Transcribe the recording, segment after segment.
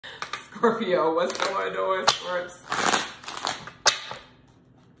Scorpio, what's going on, Scorps?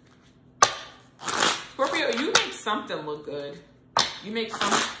 Scorpio, you make something look good. You make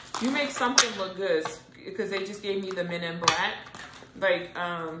something look good because they just gave me the Men in Black. Like,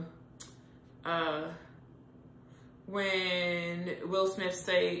 when Will Smith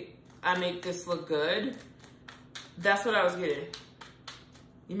say, I make this look good, that's what I was getting.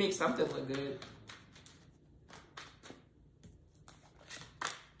 You make something look good.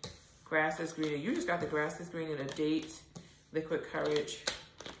 Grass is greener. You just got the grass is greener. A date, liquid courage,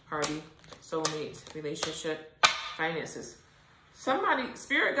 party, soulmate, relationship, finances.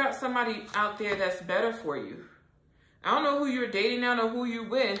 Spirit got somebody out there that's better for you. I don't know who you're dating, I don't know who you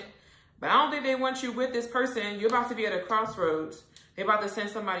with, but I don't think they want you with this person. You're about to be at a crossroads. They're about to send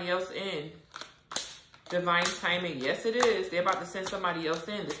somebody else in. Divine timing. Yes, it is. They're about to send somebody else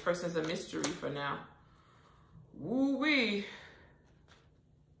in. This person's a mystery for now. Woo-wee.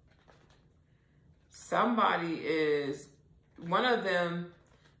 One of them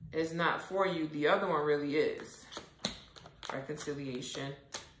is not for you. The other one really is. Reconciliation,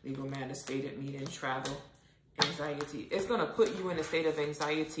 legal matters, stated meeting, travel, anxiety. It's going to put you in a state of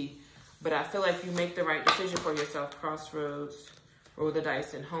anxiety, but I feel like you make the right decision for yourself. Crossroads, roll the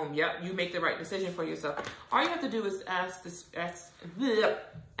dice, and home. Yep, you make the right decision for yourself. All you have to do is ask the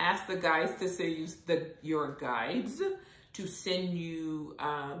guides to send you, your guides to send you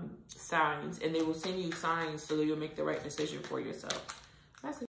signs, and they will send you signs so that you'll make the right decision for yourself. That's it.